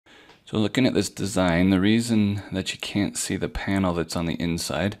So looking at this design, the reason that you can't see the panel that's on the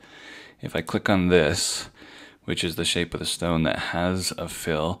inside, if I click on this, which is the shape of the stone that has a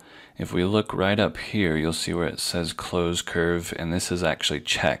fill, if we look right up here, you'll see where it says closed curve, and this is actually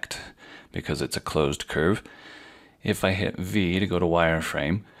checked because it's a closed curve. If I hit V to go to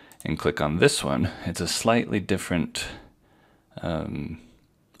wireframe and click on this one, it's a slightly different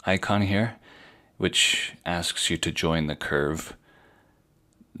icon here, which asks you to join the curve.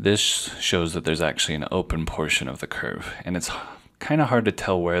 This shows that there's actually an open portion of the curve, and it's kind of hard to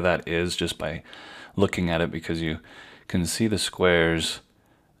tell where that is just by looking at it, because you can see the squares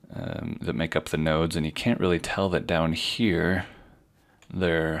that make up the nodes, and you can't really tell that down here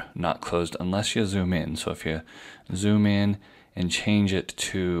they're not closed unless you zoom in. So if you zoom in and change it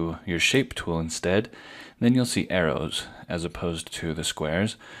to your shape tool instead, then you'll see arrows as opposed to the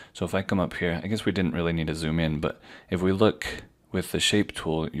squares. So if I come up here, I guess we didn't really need to zoom in, but if we look with the shape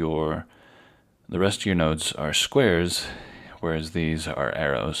tool, the rest of your nodes are squares, whereas these are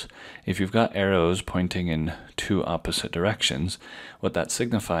arrows. If you've got arrows pointing in two opposite directions, what that's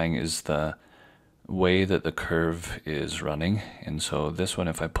signifying is the way that the curve is running. And so this one,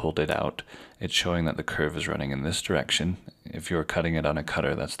 if I pulled it out, it's showing that the curve is running in this direction. If you were cutting it on a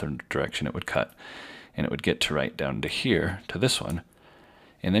cutter, that's the direction it would cut, and it would get to right down to here, to this one.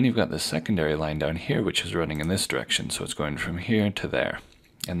 And then you've got the secondary line down here, which is running in this direction, so it's going from here to there.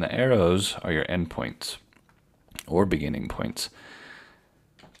 And the arrows are your endpoints or beginning points.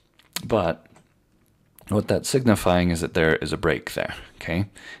 But what that's signifying is that there is a break there, okay?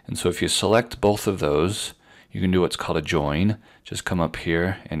 And so if you select both of those, you can do what's called a join. Just come up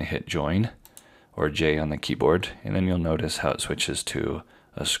here and hit join, or J on the keyboard, and then you'll notice how it switches to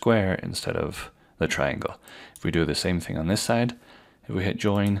a square instead of the triangle. If we do the same thing on this side, if we hit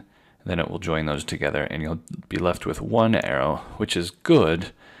join, then it will join those together, and you'll be left with one arrow, which is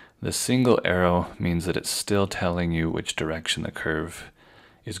good. The single arrow means that it's still telling you which direction the curve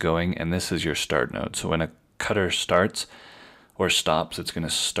is going, and this is your start node. So when a cutter starts or stops, it's going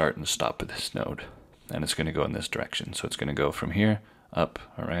to start and stop at this node, and it's going to go in this direction. So it's going to go from here, up,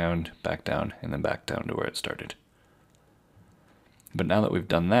 around, back down, and then back down to where it started. But now that we've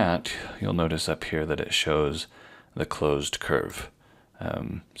done that, you'll notice up here that it shows the closed curve.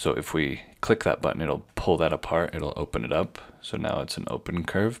 So if we click that button, it'll pull that apart, it'll open it up. So now it's an open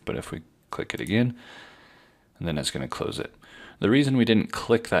curve, but if we click it again, and then it's going to close it. The reason we didn't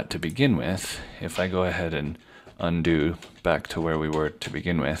click that to begin with, if I go ahead and undo back to where we were to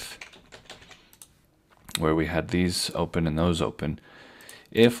begin with, where we had these open and those open,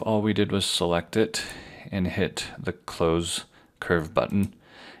 if all we did was select it and hit the close curve button,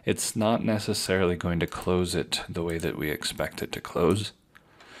 it's not necessarily going to close it the way that we expect it to close.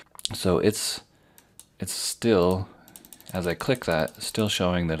 So it's still, as I click that, still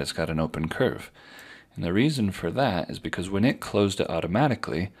showing that it's got an open curve. And the reason for that is because when it closed it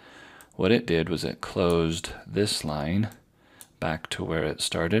automatically, what it did was it closed this line back to where it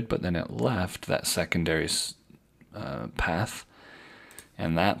started, but then it left that secondary path,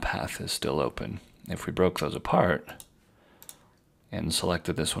 and that path is still open. If we broke those apart and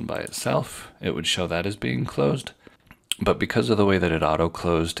selected this one by itself, it would show that as being closed. But because of the way that it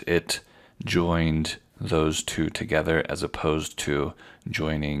auto-closed, it joined those two together as opposed to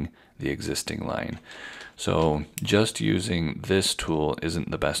joining the existing line. So just using this tool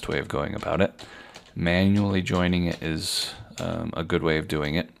isn't the best way of going about it. Manually joining it is a good way of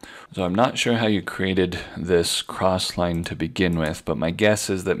doing it. So I'm not sure how you created this cross line to begin with, but my guess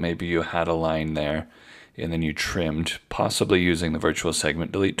is that maybe you had a line there and then you trimmed, possibly using the virtual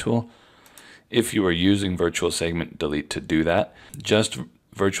segment delete tool. If you were using virtual segment delete to do that, just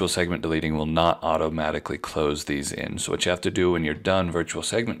virtual segment deleting will not automatically close these in. So what you have to do when you're done virtual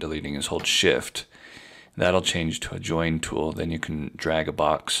segment deleting is hold shift. That'll change to a join tool. Then you can drag a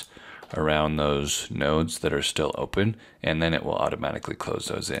box around those nodes that are still open, and then it will automatically close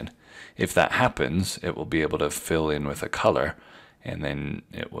those in. If that happens, it will be able to fill in with a color, and then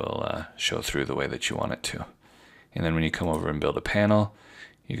it will show through the way that you want it to. And then when you come over and build a panel,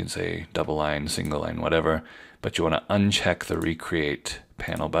 you can say double line, single line, whatever, but you want to uncheck the recreate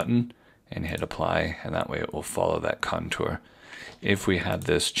panel button and hit apply, and that way it will follow that contour. If we had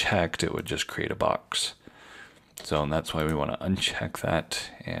this checked, it would just create a box. So that's why we want to uncheck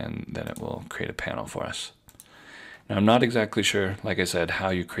that, and then it will create a panel for us. Now I'm not exactly sure, like I said, how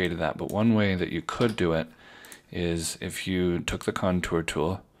you created that, but one way that you could do it is if you took the contour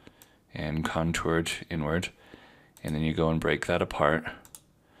tool and contoured inward, and then you go and break that apart,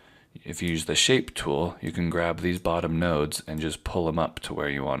 if you use the shape tool, you can grab these bottom nodes and just pull them up to where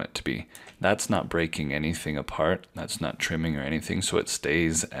you want it to be. That's not breaking anything apart, that's not trimming or anything, so it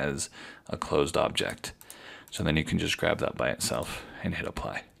stays as a closed object. So then you can just grab that by itself and hit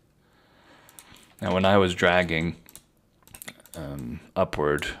apply. Now when I was dragging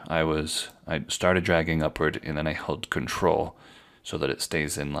upward, I started dragging upward and then I held control so that it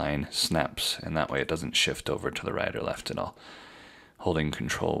stays in line, snaps, and that way it doesn't shift over to the right or left at all. Holding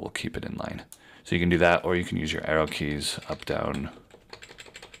control will keep it in line. So you can do that, or you can use your arrow keys, up, down,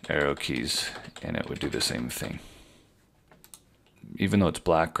 arrow keys, and it would do the same thing. Even though it's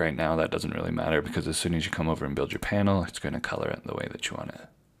black right now, that doesn't really matter, because as soon as you come over and build your panel, it's going to color it the way that you want it.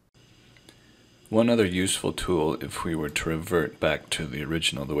 One other useful tool, if we were to revert back to the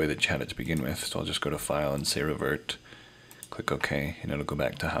original, the way that you had it to begin with, so I'll just go to File and say Revert, click OK, and it'll go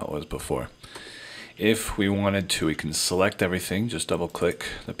back to how it was before. If we wanted to, we can select everything, just double click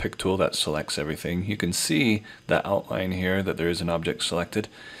the pick tool, that selects everything. You can see the outline here that there is an object selected,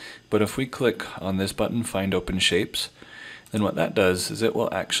 but if we click on this button, Find Open Shapes, then what that does is it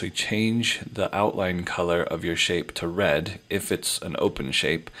will actually change the outline color of your shape to red if it's an open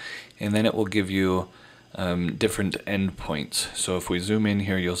shape, and then it will give you different endpoints. So if we zoom in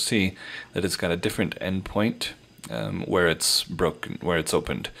here, you'll see that it's got a different endpoint where it's broken, where it's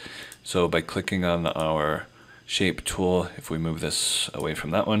opened. So by clicking on our shape tool, if we move this away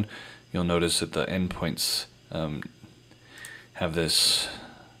from that one, you'll notice that the endpoints have this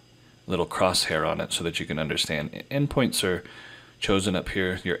little crosshair on it so that you can understand. Endpoints are chosen up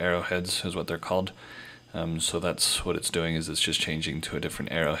here, your arrowheads is what they're called. So that's what it's doing, is it's just changing to a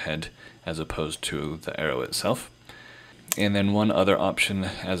different arrowhead as opposed to the arrow itself. And then one other option,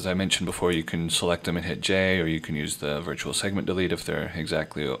 as I mentioned before, you can select them and hit J, or you can use the virtual segment delete if they're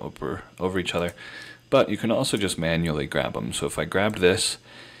exactly over each other. But you can also just manually grab them. So if I grabbed this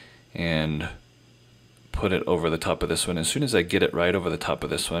and put it over the top of this one, as soon as I get it right over the top of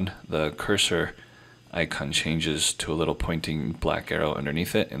this one, the cursor icon changes to a little pointing black arrow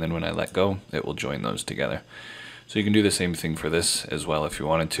underneath it, and then when I let go, it will join those together. So you can do the same thing for this as well if you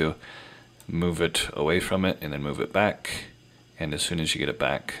wanted to. Move it away from it and then move it back, and as soon as you get it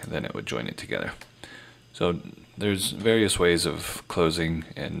back, then it would join it together. So there's various ways of closing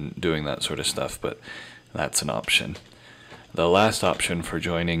and doing that sort of stuff, but that's an option. The last option for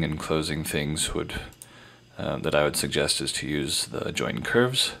joining and closing things would that I would suggest is to use the Join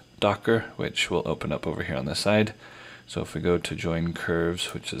Curves Docker, which will open up over here on the side. So if we go to Join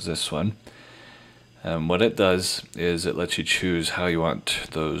Curves, which is this one, what it does is it lets you choose how you want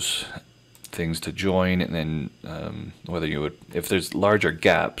those things to join, and then whether you would, if there's larger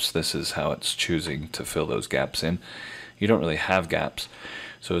gaps, this is how it's choosing to fill those gaps in. You don't really have gaps,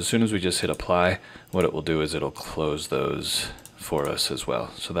 so as soon as we just hit apply, what it will do is it'll close those for us as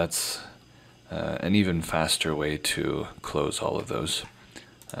well. So that's an even faster way to close all of those.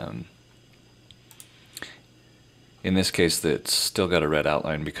 In this case, it's still got a red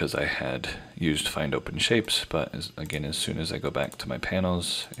outline because I had used Find Open Shapes, but again, as soon as I go back to my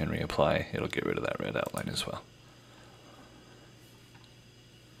panels and reapply, it'll get rid of that red outline as well.